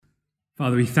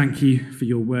Father, we thank you for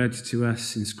your word to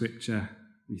us in Scripture.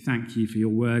 We thank you for your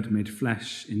word made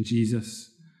flesh in Jesus.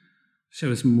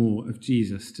 Show us more of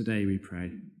Jesus today, we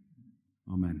pray.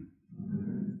 Amen.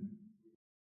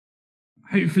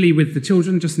 Hopefully with the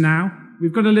children just now,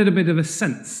 we've got a little bit of a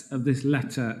sense of this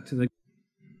letter to the...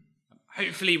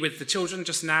 Hopefully with the children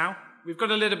just now, we've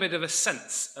got a little bit of a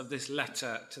sense of this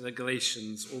letter to the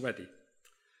Galatians already.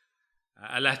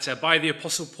 A letter by the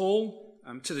Apostle Paul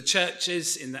to the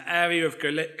churches in the area of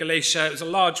Galatia. It was a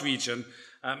large region.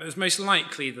 It was most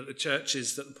likely that the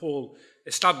churches that Paul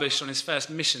established on his first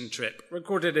mission trip,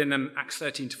 recorded in Acts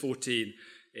 13 to 14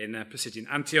 in Pisidian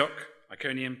Antioch,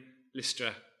 Iconium,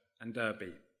 Lystra, and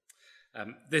Derbe.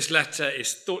 This letter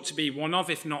is thought to be one of,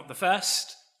 if not the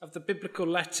first, of the biblical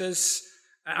letters,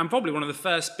 and probably one of the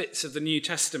first bits of the New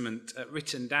Testament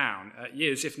written down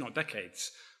years, if not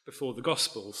decades, before the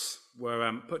Gospels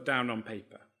were put down on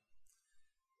paper.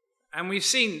 And we've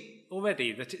seen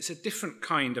already that it's a different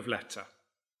kind of letter.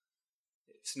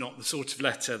 It's not the sort of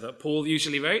letter that Paul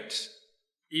usually wrote,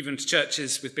 even to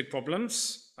churches with big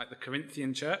problems, like the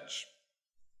Corinthian church.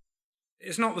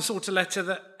 It's not the sort of letter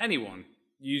that anyone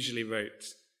usually wrote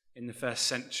in the first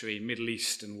century Middle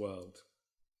Eastern world.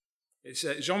 It's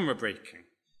genre-breaking.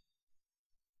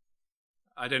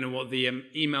 I don't know what the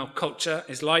email culture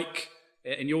is like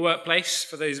in your workplace,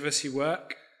 for those of us who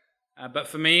work. But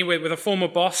for me, with a former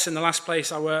boss in the last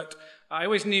place I worked, I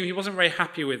always knew he wasn't very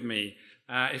happy with me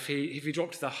if he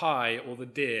dropped the hi or the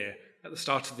dear at the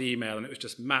start of the email and it was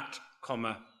just Matt,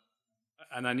 comma,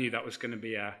 and I knew that was going to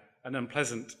be an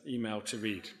unpleasant email to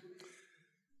read.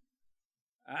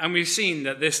 And we've seen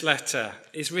that this letter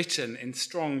is written in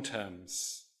strong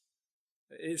terms.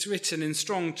 It's written in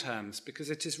strong terms because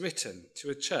it is written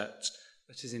to a church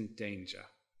that is in danger.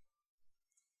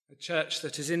 A church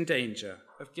that is in danger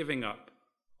of giving up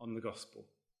on the gospel.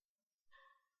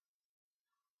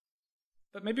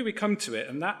 But maybe we come to it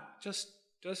and that just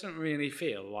doesn't really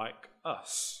feel like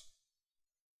us.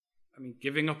 I mean,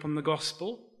 giving up on the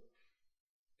gospel?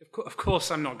 Of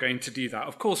course I'm not going to do that.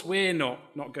 Of course we're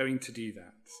not going to do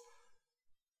that.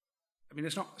 I mean,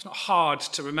 it's not hard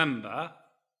to remember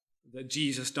that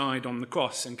Jesus died on the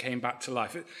cross and came back to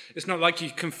life. It's not like you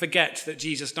can forget that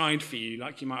Jesus died for you,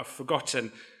 like you might have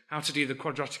forgotten how to do the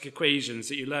quadratic equations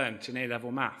that you learnt in A-level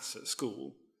maths at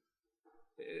school.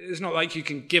 It's not like you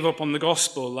can give up on the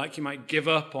gospel like you might give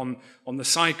up on the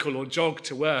cycle or jog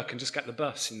to work and just get the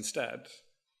bus instead.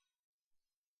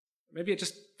 Maybe it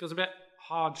just feels a bit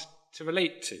hard to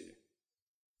relate to,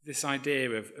 this idea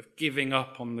of giving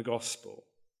up on the gospel.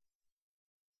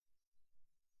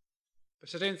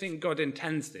 But I don't think God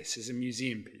intends this as a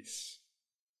museum piece.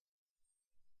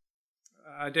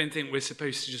 I don't think we're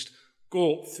supposed to just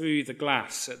gawp through the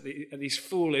glass at these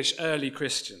foolish early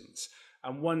Christians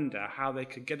and wonder how they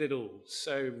could get it all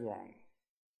so wrong.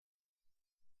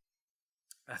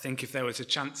 I think if there was a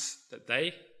chance that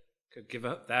they could give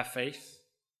up their faith,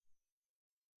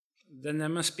 then there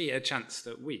must be a chance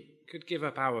that we could give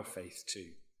up our faith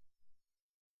too.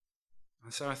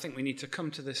 And so I think we need to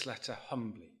come to this letter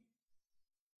humbly,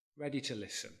 ready to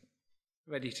listen,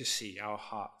 ready to see our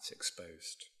hearts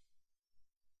exposed.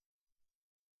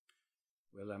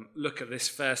 We'll look at this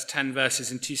first 10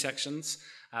 verses in two sections.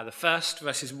 The first,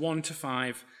 verses 1 to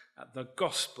 5, the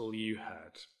gospel you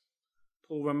heard.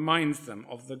 Paul reminds them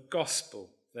of the gospel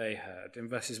they heard in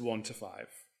verses 1 to 5.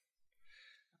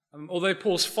 Although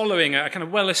Paul's following a kind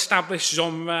of well-established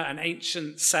genre, an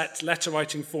ancient set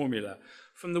letter-writing formula,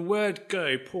 from the word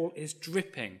go, Paul is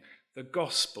dripping the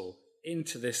gospel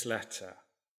into this letter.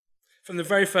 From the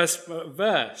very first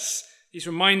verse, he's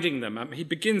reminding them, he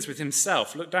begins with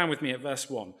himself. Look down with me at verse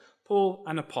 1. Paul,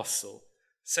 an apostle,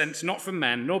 sent not from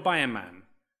men nor by a man,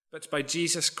 but by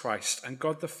Jesus Christ and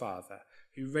God the Father,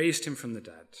 who raised him from the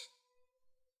dead.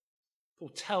 Paul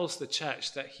tells the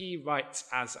church that he writes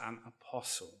as an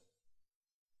apostle.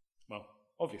 Well,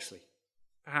 obviously,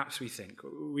 perhaps we think,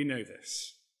 we know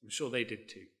this. I'm sure they did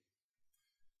too.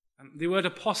 The word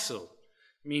apostle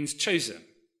means chosen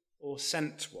or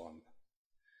sent one.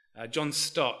 John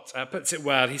Stott puts it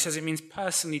well. He says it means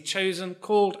personally chosen,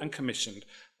 called and commissioned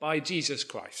by Jesus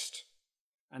Christ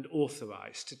and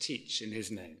authorized to teach in his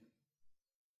name.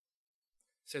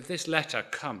 So this letter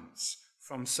comes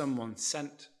from someone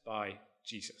sent by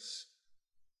Jesus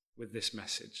with this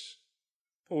message.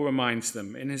 Paul reminds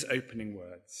them in his opening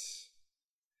words.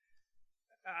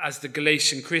 As the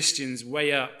Galatian Christians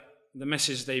weigh up the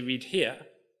message they read here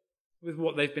with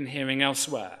what they've been hearing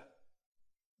elsewhere,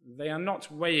 they are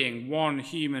not weighing one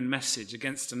human message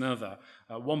against another,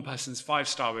 one person's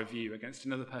 5-star review against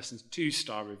another person's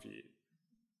 2-star review.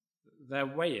 They're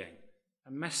weighing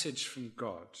a message from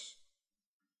God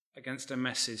against a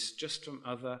message just from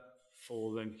other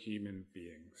fallen human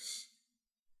beings.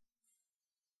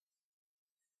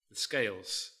 The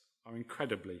scales are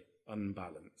incredibly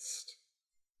unbalanced.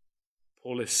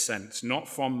 Paul is sent not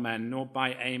from men nor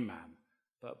by a man,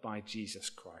 but by Jesus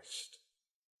Christ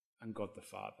and God the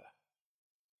Father.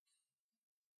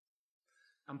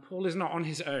 And Paul is not on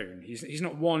his own. He's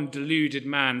not one deluded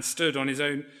man stood on his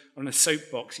own on a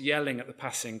soapbox yelling at the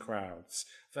passing crowds.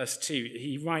 Verse 2,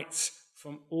 he writes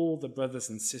from all the brothers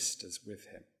and sisters with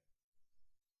him.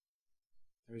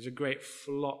 There is a great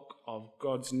flock of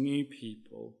God's new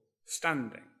people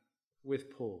standing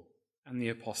with Paul and the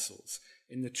apostles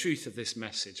in the truth of this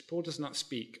message. Paul does not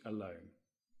speak alone.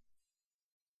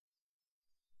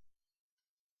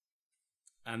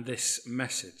 And this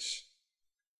message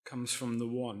comes from the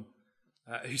one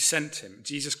who sent him,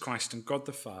 Jesus Christ and God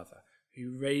the Father,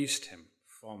 who raised him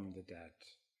from the dead.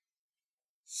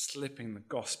 Slipping the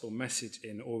gospel message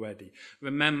in already.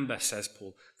 Remember, says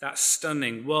Paul, that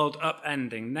stunning, world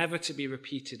upending, never to be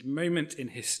repeated moment in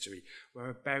history where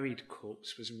a buried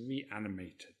corpse was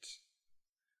reanimated.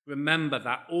 Remember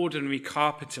that ordinary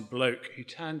carpenter bloke who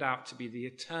turned out to be the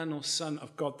eternal Son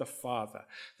of God the Father,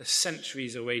 the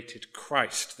centuries-awaited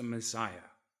Christ, the Messiah.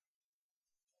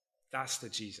 That's the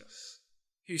Jesus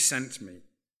who sent me,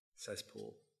 says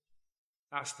Paul.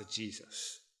 That's the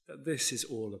Jesus that this is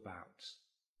all about.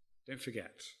 Don't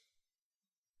forget.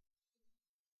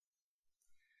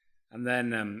 And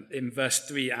then in verse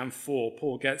 3 and 4,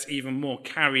 Paul gets even more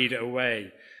carried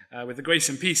away with the grace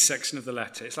and peace section of the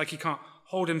letter. It's like he can't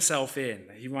hold himself in.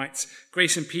 He writes,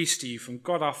 "Grace and peace to you from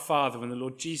God our Father and the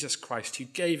Lord Jesus Christ, who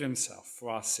gave himself for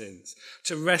our sins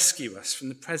to rescue us from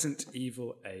the present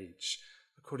evil age,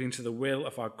 according to the will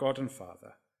of our God and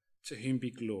Father, to whom be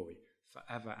glory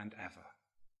forever and ever.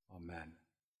 Amen."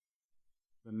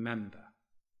 Remember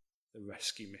the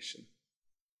rescue mission,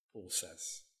 Paul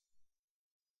says.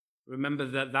 Remember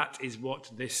that is what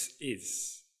this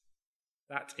is.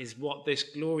 That is what this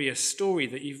glorious story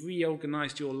that you've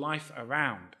reorganized your life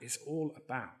around is all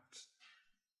about.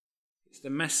 It's the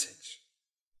message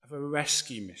of a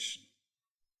rescue mission.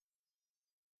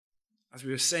 As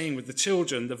we were saying with the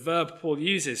children, the verb Paul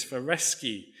uses for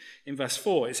rescue in verse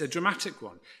 4, it's a dramatic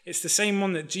one. It's the same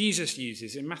one that Jesus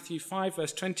uses in Matthew 5,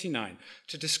 verse 29,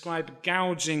 to describe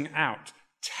gouging out,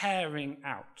 tearing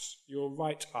out your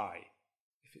right eye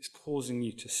if it's causing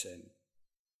you to sin.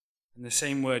 And the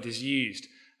same word is used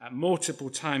multiple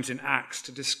times in Acts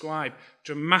to describe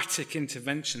dramatic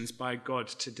interventions by God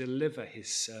to deliver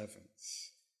his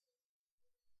servants.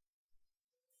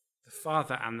 The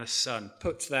Father and the Son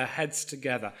put their heads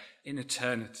together in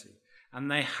eternity, and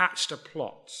they hatched a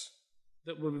plot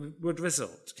that would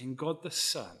result in God the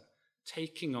Son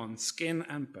taking on skin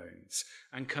and bones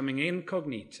and coming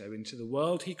incognito into the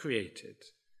world he created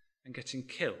and getting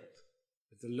killed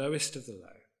with the lowest of the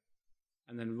low,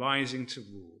 and then rising to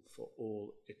rule for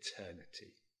all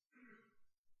eternity.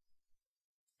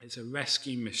 It's a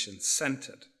rescue mission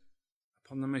centered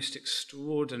upon the most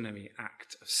extraordinary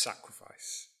act of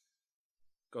sacrifice,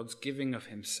 God's giving of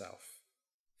himself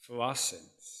for our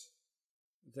sins,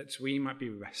 that we might be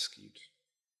rescued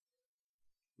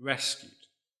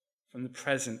from the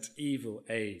present evil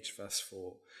age, verse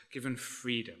 4, given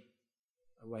freedom,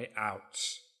 a way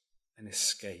out, an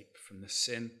escape from the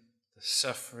sin, the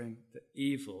suffering, the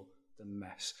evil, the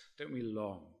mess. Don't we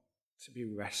long to be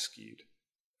rescued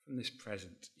from this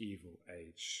present evil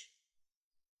age?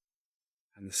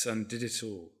 And the Son did it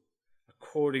all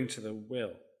according to the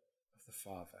will of the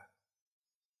Father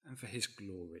and for his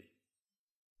glory.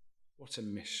 What a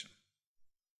mission.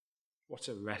 What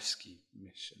a rescue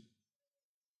mission.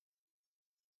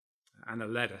 Anna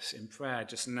led us in prayer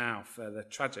just now for the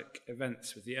tragic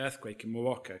events with the earthquake in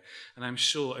Morocco. And I'm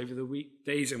sure over the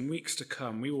days and weeks to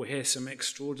come, we will hear some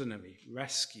extraordinary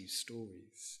rescue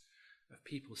stories of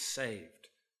people saved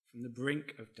from the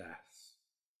brink of death.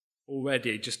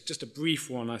 Already, just a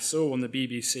brief one I saw on the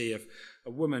BBC of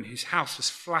a woman whose house was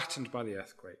flattened by the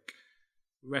earthquake,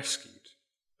 rescued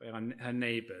by her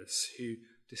neighbours who,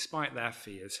 despite their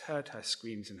fears, heard her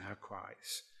screams and her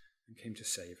cries and came to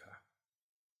save her.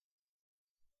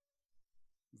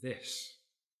 This,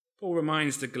 Paul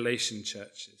reminds the Galatian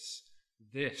churches,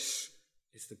 this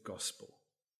is the gospel,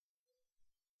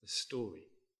 the story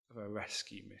of a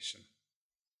rescue mission.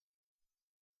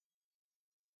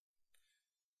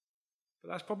 But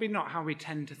that's probably not how we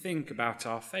tend to think about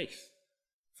our faith.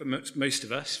 For most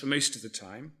of us, for most of the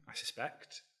time, I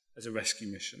suspect, as a rescue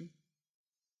mission.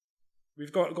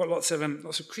 We've got lots of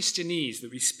Christianese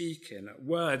that we speak in,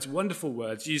 words, wonderful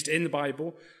words used in the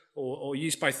Bible or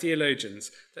used by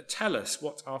theologians that tell us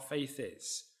what our faith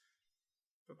is.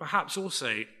 but perhaps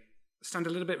also stand a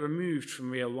little bit removed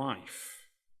from real life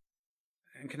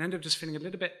and can end up just feeling a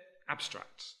little bit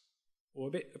abstract or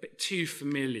a bit too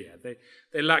familiar.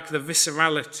 They lack the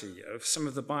viscerality of some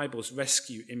of the Bible's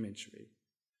rescue imagery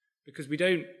because we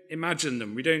don't imagine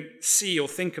them. We don't see or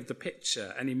think of the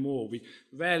picture anymore. We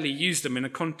rarely use them in a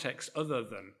context other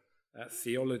than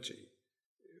theology.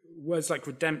 Words like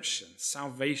redemption,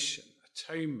 salvation,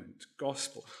 atonement,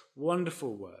 gospel,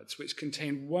 wonderful words which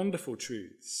contain wonderful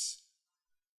truths.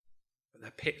 But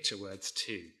they're picture words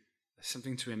too. They're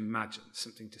something to imagine,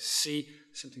 something to see,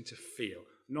 something to feel,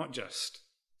 not just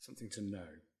something to know.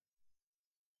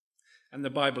 And the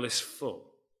Bible is full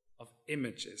of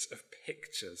images, of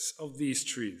pictures of these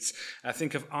truths.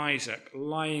 Think of Isaac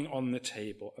lying on the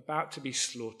table, about to be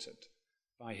slaughtered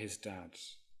by his dad.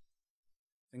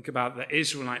 Think about the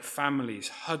Israelite families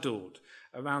huddled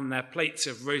around their plates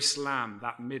of roast lamb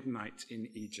that midnight in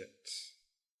Egypt.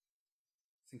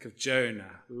 Think of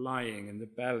Jonah lying in the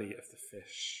belly of the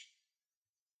fish.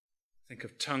 Think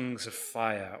of tongues of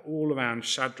fire all around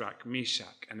Shadrach,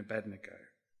 Meshach, and Abednego.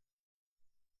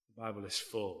 The Bible is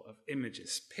full of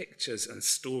images, pictures, and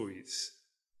stories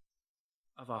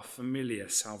of our familiar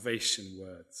salvation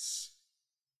words.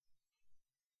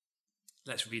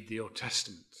 Let's read the Old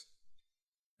Testament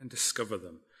and discover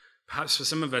them. Perhaps for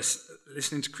some of us,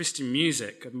 listening to Christian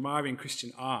music, admiring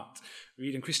Christian art,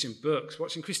 reading Christian books,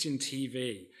 watching Christian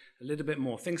TV, a little bit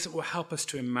more, things that will help us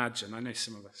to imagine. I know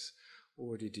some of us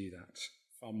already do that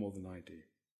far more than I do.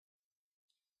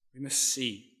 We must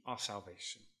see our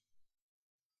salvation,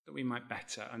 that we might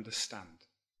better understand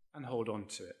and hold on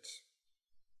to it.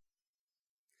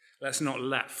 Let's not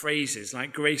let phrases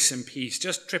like grace and peace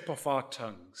just trip off our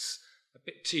tongues, a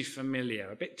bit too familiar,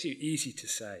 a bit too easy to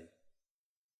say.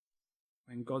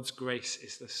 When God's grace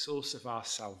is the source of our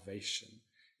salvation,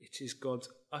 it is God's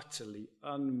utterly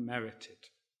unmerited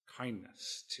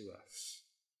kindness to us.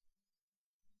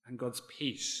 And God's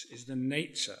peace is the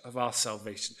nature of our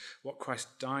salvation, what Christ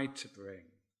died to bring,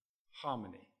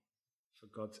 harmony for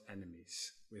God's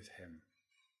enemies with him.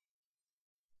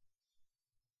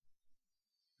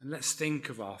 And let's think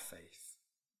of our faith,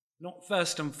 not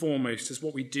first and foremost as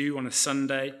what we do on a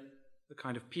Sunday, the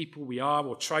kind of people we are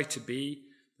or try to be,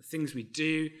 the things we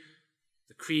do,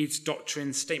 the creeds,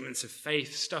 doctrines, statements of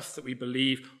faith, stuff that we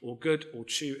believe, all good, all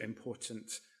true,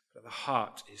 important. But at the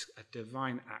heart is a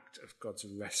divine act of God's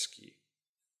rescue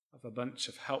of a bunch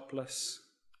of helpless,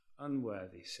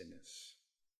 unworthy sinners.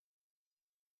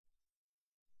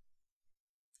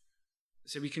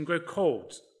 So we can grow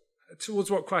cold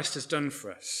towards what Christ has done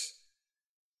for us.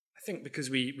 I think because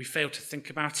we fail to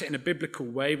think about it in a biblical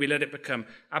way, we let it become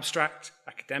abstract,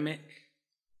 academic.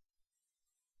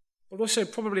 But also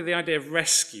probably the idea of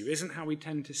rescue isn't how we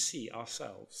tend to see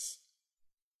ourselves.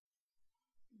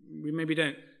 We maybe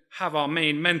don't have our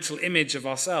main mental image of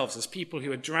ourselves as people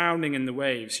who are drowning in the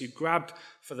waves, who grabbed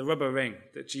for the rubber ring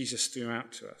that Jesus threw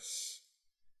out to us.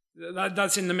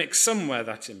 That's in the mix somewhere,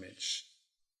 that image.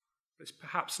 But it's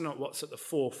perhaps not what's at the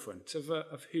forefront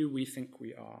of who we think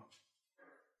we are.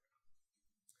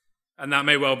 And that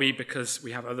may well be because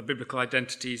we have other biblical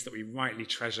identities that we rightly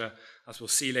treasure. As we'll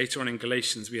see later on in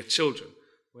Galatians, we are children,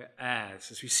 we're heirs.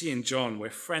 As we see in John,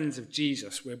 we're friends of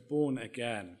Jesus, we're born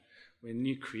again, we're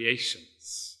new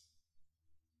creations.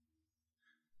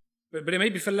 But it may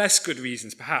be for less good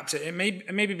reasons, perhaps. It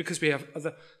may be because we have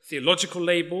other theological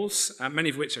labels, many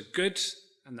of which are good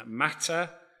and that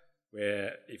matter.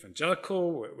 We're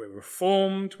evangelical, we're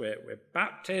reformed, we're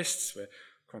Baptists, we're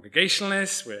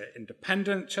Congregationalists, we're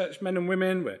independent church men and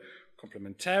women, we're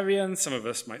complementarians. Some of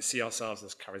us might see ourselves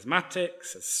as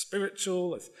charismatics, as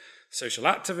spiritual, as social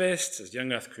activists, as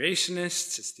young earth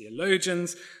creationists, as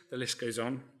theologians. The list goes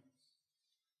on.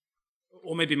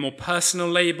 Or maybe more personal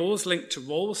labels linked to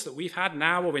roles that we've had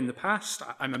now or in the past.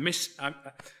 I'm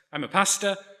a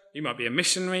pastor. You might be a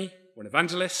missionary or an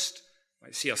evangelist. We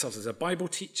might see ourselves as a Bible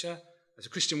teacher, as a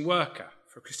Christian worker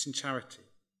for a Christian charity.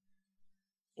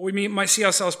 Or we might see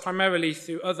ourselves primarily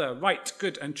through other right,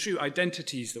 good, and true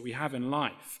identities that we have in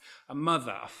life. A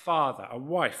mother, a father, a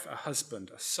wife, a husband,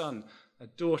 a son, a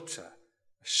daughter,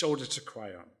 a shoulder to cry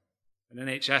on, an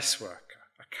NHS worker,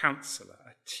 a counsellor,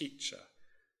 a teacher,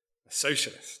 a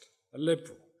socialist, a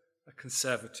liberal, a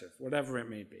conservative, whatever it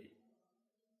may be.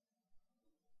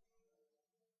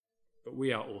 But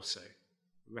we are also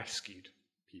rescued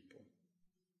people.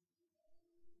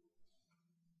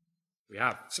 We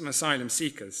have some asylum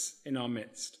seekers in our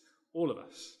midst, all of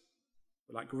us.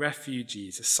 We're like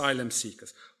refugees, asylum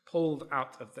seekers, pulled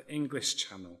out of the English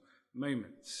Channel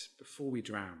moments before we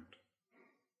drowned.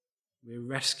 We're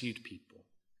rescued people.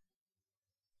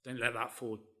 Don't let that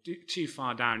fall too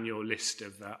far down your list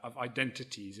of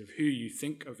identities, of who you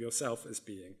think of yourself as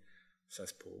being,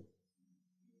 says Paul.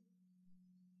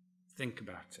 Think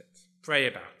about it. Pray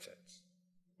about it.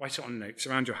 Write it on notes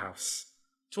around your house.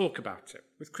 Talk about it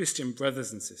with Christian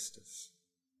brothers and sisters.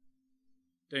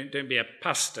 Don't be a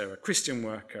pastor, a Christian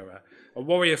worker, a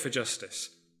warrior for justice,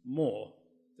 more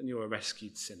than you're a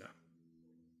rescued sinner.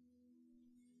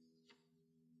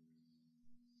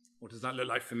 What does that look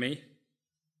like for me?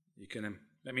 You can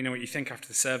let me know what you think after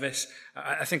the service.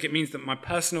 I think it means that my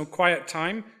personal quiet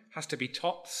time has to be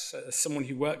tops. As someone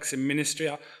who works in ministry,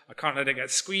 I can't let it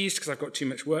get squeezed because I've got too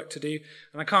much work to do.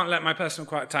 And I can't let my personal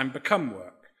quiet time become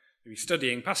work. Maybe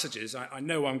studying passages, I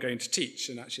know I'm going to teach,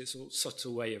 and actually it's a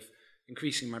subtle way of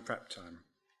increasing my prep time.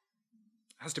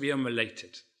 It has to be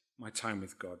unrelated, my time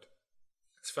with God.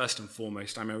 Because first and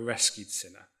foremost, I'm a rescued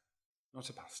sinner, not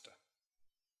a pastor.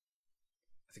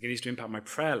 I think it needs to impact my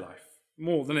prayer life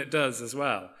more than it does as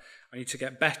well. I need to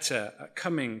get better at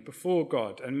coming before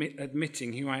God and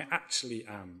admitting who I actually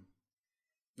am.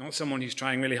 Not someone who's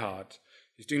trying really hard,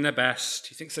 who's doing their best,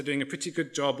 who thinks they're doing a pretty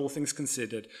good job, all things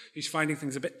considered, who's finding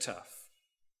things a bit tough.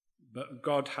 But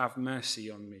God have mercy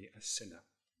on me, a sinner.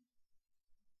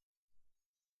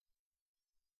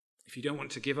 If you don't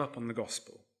want to give up on the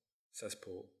gospel, says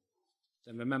Paul,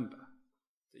 then remember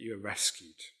that you are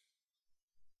rescued.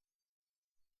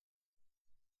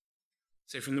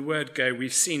 So from the word go,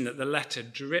 we've seen that the letter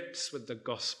drips with the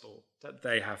gospel that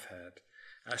they have heard.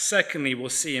 Secondly, we'll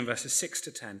see in verses 6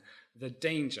 to 10 the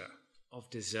danger of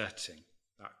deserting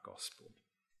that gospel.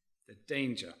 The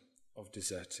danger of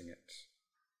deserting it.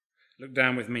 Look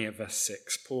down with me at verse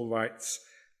 6. Paul writes,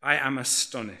 I am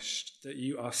astonished that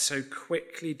you are so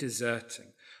quickly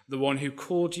deserting the one who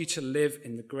called you to live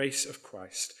in the grace of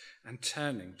Christ and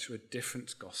turning to a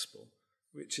different gospel,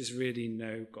 which is really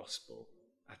no gospel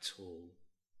at all.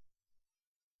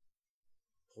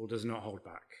 Paul does not hold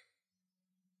back.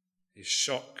 His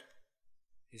shock,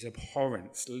 his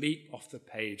abhorrence leap off the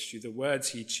page through the words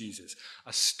he chooses.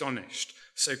 Astonished,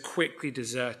 so quickly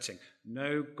deserting,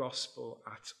 no gospel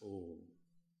at all.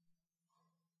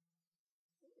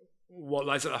 What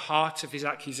lies at the heart of his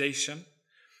accusation?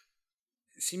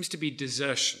 It seems to be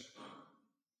desertion.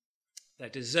 They're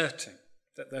deserting,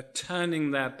 that they're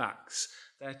turning their backs,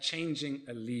 they're changing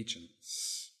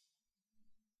allegiance.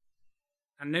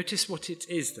 And notice what it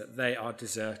is that they are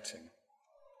deserting.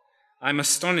 I'm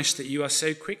astonished that you are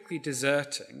so quickly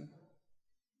deserting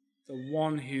the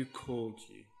one who called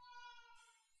you.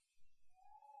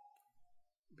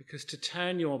 Because to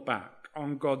turn your back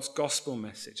on God's gospel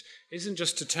message isn't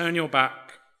just to turn your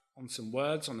back on some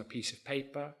words on a piece of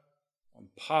paper, on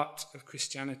part of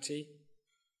Christianity.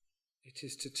 It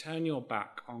is to turn your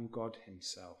back on God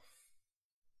himself.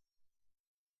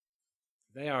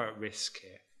 They are at risk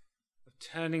here of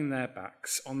turning their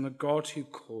backs on the God who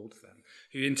called them,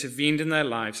 who intervened in their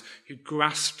lives, who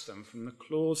grasped them from the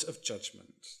claws of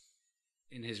judgment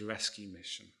in his rescue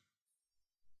mission.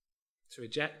 To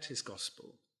reject his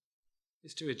gospel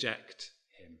is to reject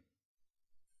him.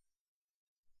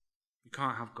 You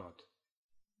can't have God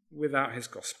without his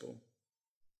gospel.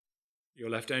 You're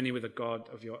left only with a God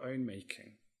of your own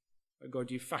making, a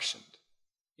God you fashioned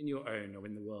in your own or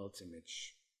in the world's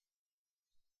image.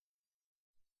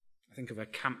 I think of a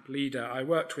camp leader I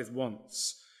worked with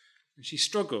once, and she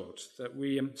struggled that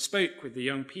we spoke with the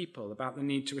young people about the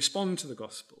need to respond to the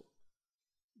gospel,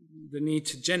 the need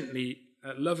to gently,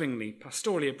 lovingly,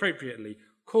 pastorally, appropriately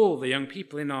call the young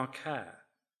people in our care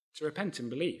to repent and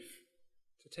believe,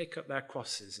 to take up their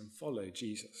crosses and follow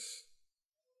Jesus.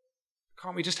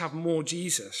 Can't we just have more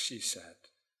Jesus, she said.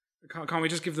 Can't we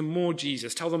just give them more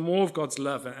Jesus, tell them more of God's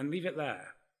love and leave it there?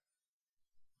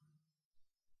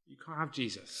 You can't have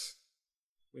Jesus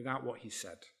without what he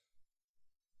said.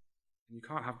 And you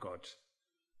can't have God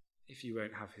if you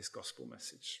won't have his gospel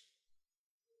message.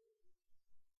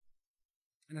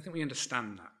 And I think we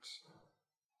understand that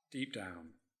deep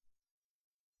down.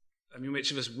 I mean,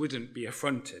 which of us wouldn't be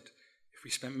affronted if we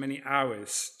spent many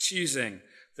hours choosing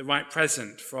the right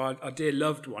present for our dear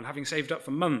loved one, having saved up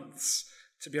for months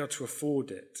to be able to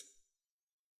afford it,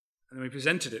 and then we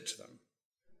presented it to them,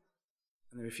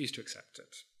 and they refused to accept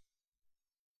it.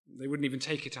 They wouldn't even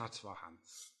take it out of our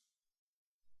hands.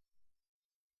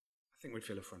 I think we'd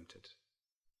feel affronted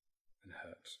and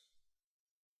hurt.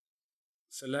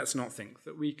 So let's not think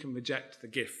that we can reject the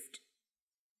gift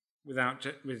without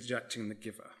rejecting the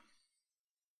giver.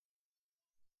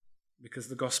 Because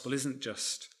the gospel isn't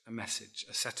just a message,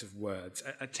 a set of words,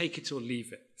 a take it or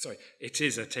leave it. Sorry, it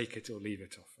is a take it or leave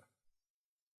it offer.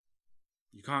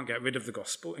 You can't get rid of the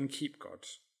gospel and keep God.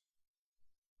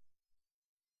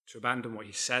 to abandon what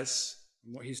he says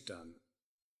and what he's done,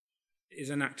 is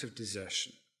an act of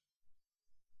desertion.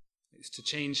 It's to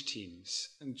change teams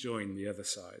and join the other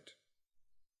side.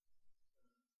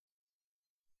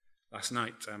 Last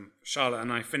night, Charlotte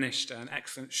and I finished an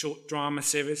excellent short drama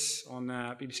series on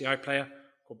BBC iPlayer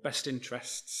called Best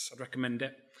Interests. I'd recommend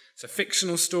it. It's a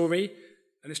fictional story,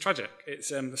 and it's tragic. It's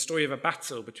the story of a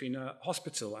battle between a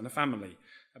hospital and a family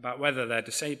about whether their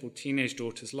disabled teenage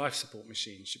daughter's life support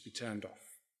machine should be turned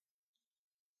off.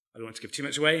 I don't want to give too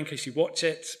much away in case you watch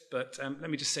it, but let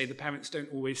me just say the parents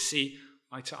don't always see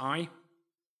eye to eye.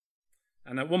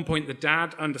 And at one point, the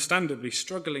dad, understandably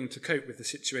struggling to cope with the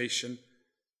situation,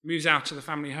 moves out of the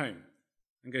family home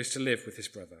and goes to live with his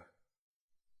brother.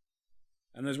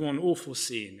 And there's one awful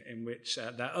scene in which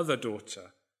their other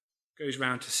daughter goes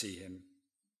round to see him,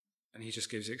 and he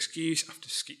just gives excuse after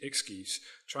excuse,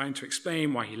 trying to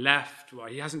explain why he left,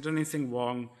 why he hasn't done anything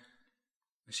wrong.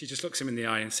 And she just looks him in the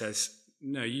eye and says,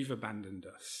 "No, you've abandoned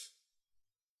us.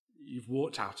 You've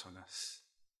walked out on us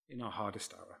in our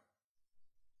hardest hour."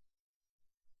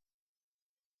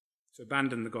 To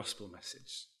abandon the gospel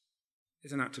message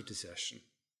is an act of desertion.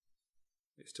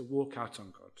 It's to walk out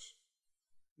on God,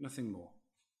 nothing more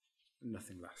and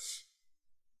nothing less.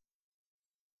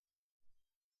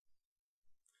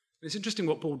 It's interesting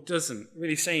what Paul doesn't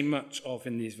really say much of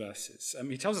in these verses.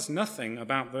 He tells us nothing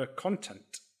about the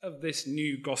content of this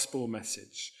new gospel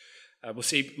message. We'll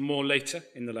see more later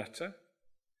in the letter.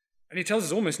 And he tells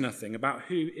us almost nothing about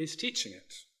who is teaching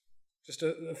it. Just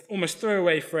a almost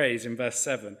throwaway phrase in verse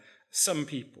 7, some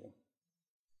people.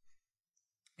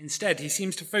 Instead, he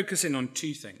seems to focus in on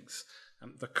two things,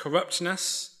 the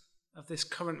corruptness of this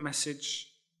current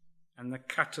message and the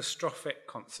catastrophic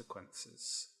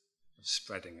consequences of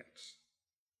spreading it.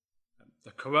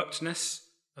 The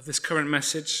corruptness of this current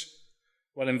message,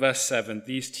 well, in verse 7,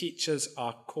 these teachers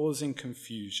are causing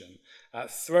confusion,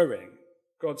 throwing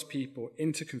God's people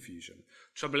into confusion,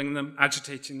 troubling them,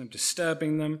 agitating them,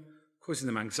 disturbing them, causing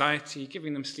them anxiety,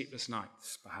 giving them sleepless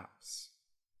nights, perhaps.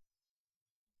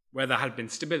 Where there had been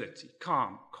stability,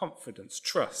 calm, confidence,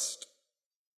 trust,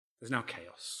 there's now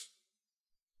chaos.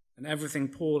 And everything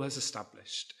Paul has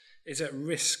established is at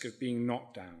risk of being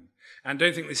knocked down. And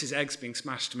don't think this is eggs being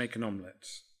smashed to make an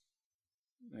omelette.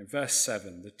 No, verse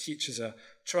 7, the teachers are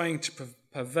trying to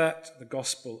pervert the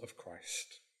gospel of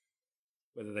Christ,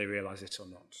 whether they realize it or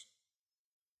not.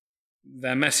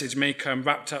 Their message may come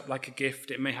wrapped up like a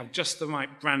gift. It may have just the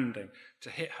right branding to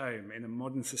hit home in a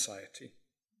modern society.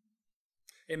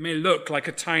 It may look like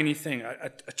a tiny thing, a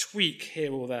tweak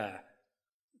here or there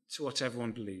to what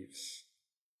everyone believes.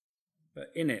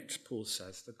 But in it, Paul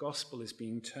says, the gospel is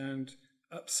being turned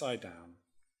upside down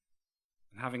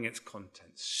and having its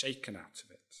contents shaken out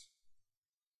of it.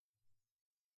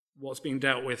 What's being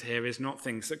dealt with here is not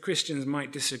things that Christians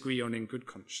might disagree on in good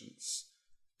conscience,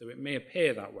 though it may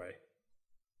appear that way.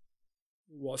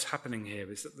 What's happening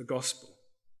here is that the gospel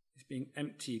is being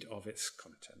emptied of its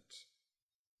content.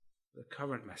 The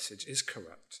current message is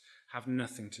corrupt, have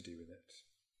nothing to do with it.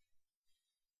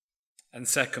 And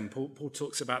second, Paul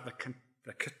talks about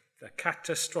the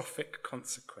catastrophic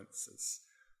consequences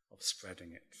of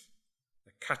spreading it.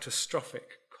 The catastrophic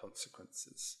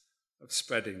consequences of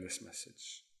spreading this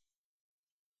message.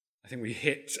 I think we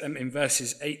hit, in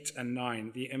verses 8 and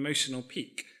 9, the emotional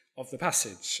peak of the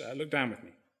passage. Look down with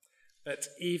me. But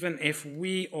even if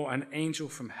we or an angel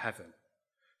from heaven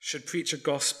should preach a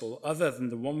gospel other than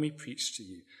the one we preach to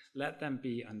you, let them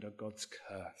be under God's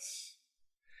curse.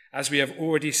 As we have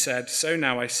already said, so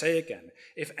now I say again,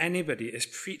 if anybody is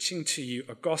preaching to you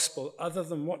a gospel other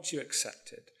than what you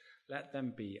accepted, let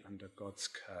them be under God's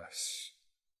curse.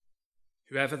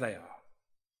 Whoever they are,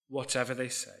 whatever they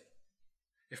say.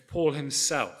 If Paul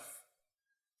himself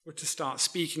were to start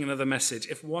speaking another message,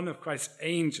 if one of Christ's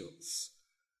angels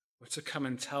were to come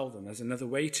and tell them there's another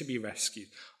way to be rescued,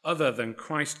 other than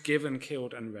Christ given,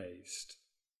 killed, and raised,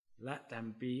 let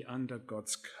them be under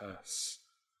God's curse.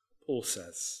 Paul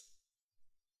says,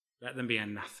 let them be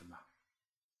anathema.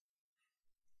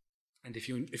 And if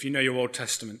you know your Old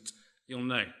Testament, you'll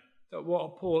know that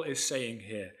what Paul is saying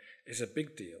here is a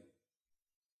big deal.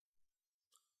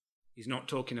 He's not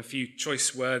talking a few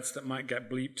choice words that might get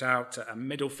bleeped out, a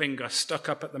middle finger stuck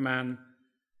up at the man.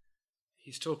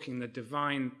 He's talking the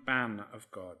divine ban of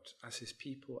God as his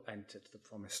people entered the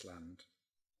promised land.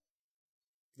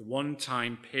 The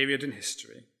one-time period in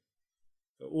history,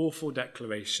 the awful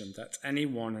declaration that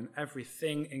anyone and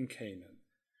everything in Canaan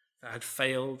that had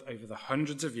failed over the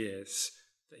hundreds of years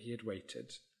that he had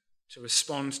waited to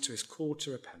respond to his call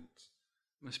to repent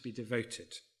must be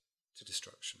devoted to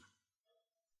destruction.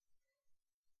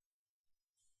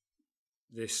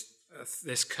 This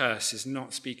This curse is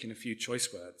not speaking a few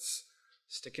choice words,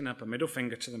 sticking up a middle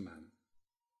finger to the man.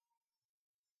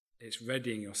 It's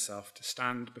readying yourself to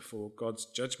stand before God's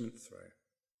judgment throne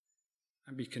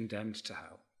and be condemned to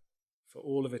hell for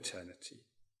all of eternity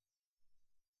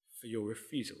for your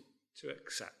refusal to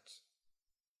accept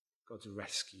God's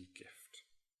rescue gift.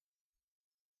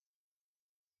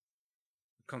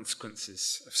 The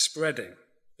consequences of spreading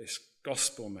this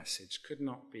gospel message could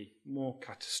not be more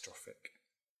catastrophic.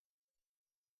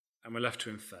 And we're left to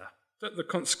infer that the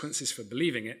consequences for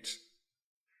believing it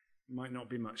might not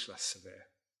be much less severe.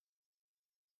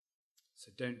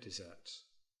 So don't desert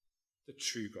the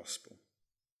true gospel.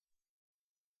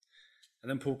 And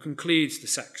then Paul concludes the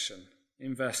section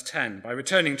in verse 10 by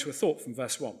returning to a thought from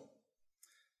verse 1.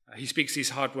 He speaks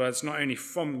these hard words not only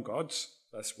from God,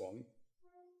 verse 1,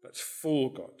 but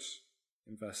for God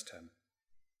in verse 10.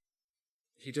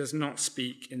 He does not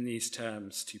speak in these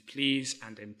terms to please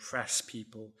and impress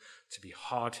people, to be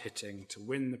hard-hitting, to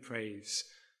win the praise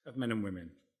of men and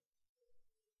women.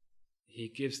 He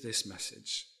gives this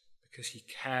message because he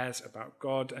cares about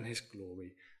God and his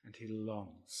glory, and he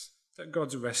longs that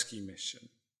God's rescue mission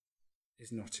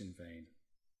is not in vain.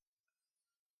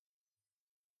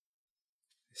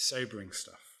 It's sobering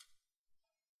stuff.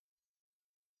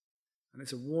 And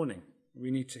it's a warning we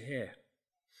need to hear,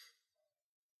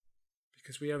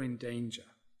 because we are in danger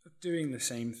of doing the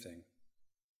same thing,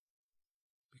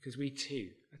 because we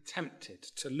too are tempted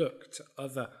to look to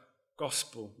other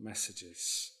gospel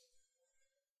messages.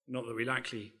 Not that we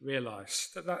likely realise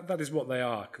that is what they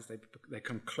are, because they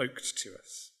come cloaked to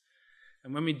us.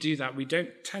 And when we do that, we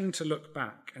don't tend to look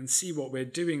back and see what we're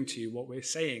doing to, what we're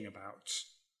saying about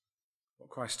what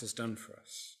Christ has done for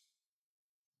us.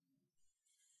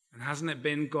 And hasn't it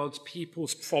been God's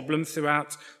people's problem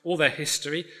throughout all their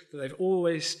history that they've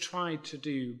always tried to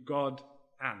do God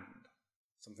and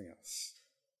something else?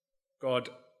 God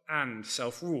and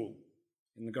self-rule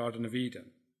in the Garden of Eden.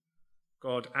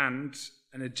 God and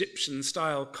an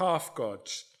Egyptian-style calf god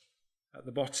at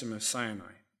the bottom of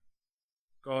Sinai.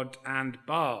 God and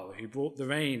Baal, who brought the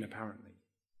rain, apparently,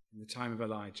 in the time of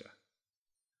Elijah.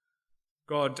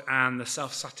 God and the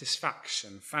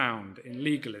self-satisfaction found in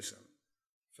legalism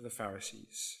for the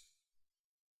Pharisees.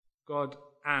 God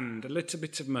and a little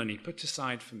bit of money put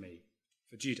aside for me,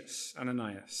 for Judas,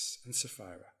 Ananias, and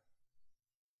Sapphira.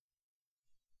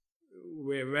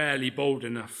 We're rarely bold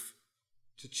enough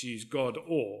to choose God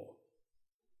or.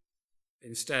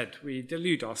 Instead, we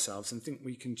delude ourselves and think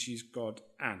we can choose God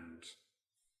and.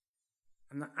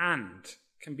 And the and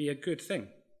can be a good thing.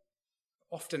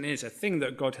 Often is a thing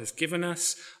that God has given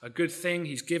us, a good thing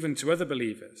he's given to other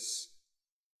believers.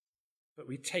 But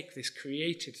we take this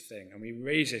created thing and we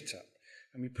raise it up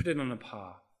and we put it on a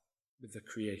par with the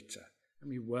Creator and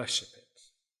we worship it.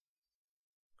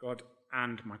 God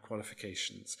and my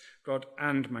qualifications, God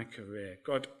and my career,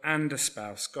 God and a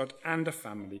spouse, God and a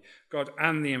family, God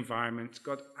and the environment,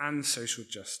 God and social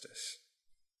justice.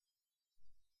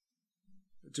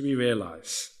 But do we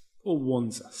realize, Paul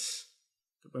warns us,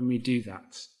 that when we do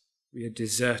that, we are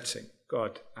deserting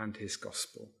God and his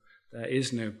gospel. There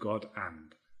is no God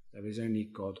and, there is only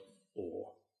God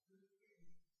or.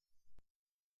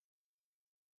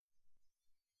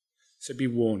 So be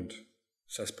warned,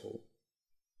 says Paul.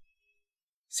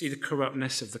 See the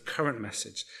corruptness of the current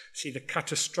message. See the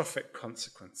catastrophic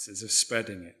consequences of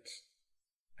spreading it.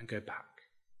 And go back.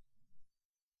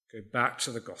 Go back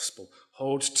to the gospel.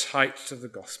 Hold tight to the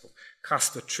gospel.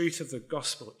 Cast the truth of the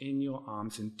gospel in your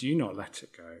arms and do not let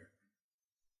it go.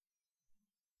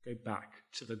 Go back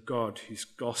to the God whose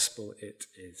gospel it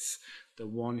is, the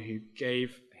one who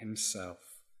gave himself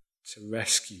to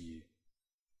rescue you.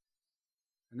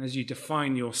 And as you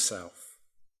define yourself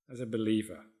as a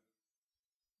believer,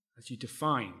 as you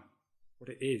define what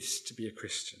it is to be a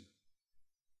Christian,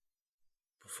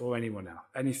 before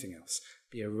anything else,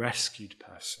 be a rescued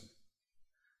person,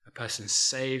 a person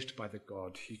saved by the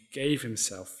God who gave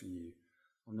himself for you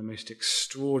on the most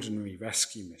extraordinary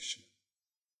rescue mission.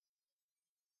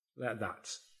 Let that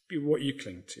be what you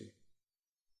cling to,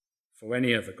 for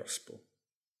any other gospel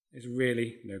is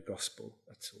really no gospel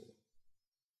at all.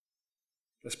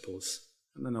 Let's pause,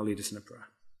 and then I'll lead us in a prayer.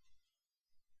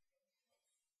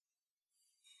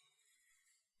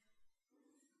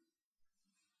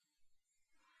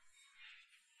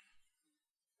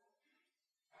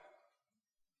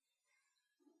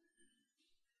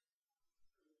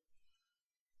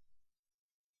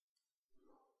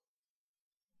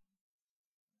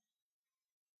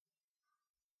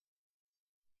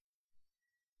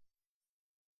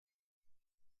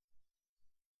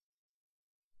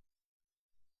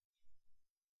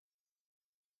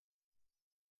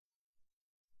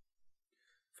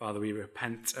 Father, we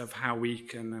repent of how we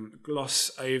can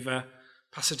gloss over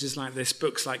passages like this,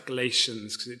 books like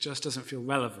Galatians, because it just doesn't feel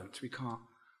relevant. We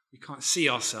can't see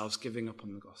ourselves giving up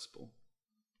on the gospel.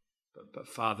 But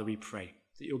Father, we pray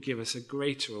that you'll give us a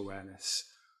greater awareness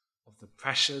of the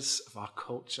pressures of our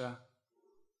culture,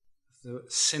 of the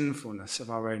sinfulness of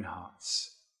our own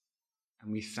hearts.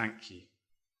 And we thank you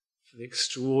for the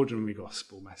extraordinary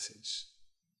gospel message.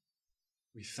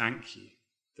 We thank you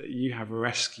that you have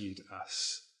rescued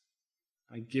us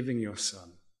by giving your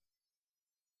Son.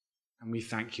 And we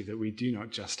thank you that we do not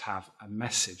just have a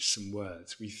message, some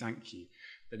words. We thank you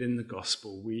that in the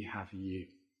gospel we have you.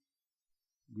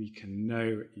 We can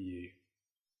know you.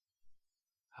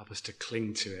 Help us to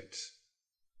cling to it.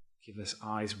 Give us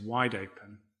eyes wide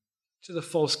open to the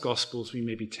false gospels we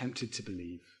may be tempted to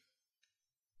believe.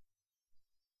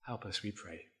 Help us, we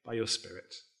pray, by your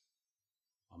Spirit.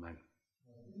 Amen.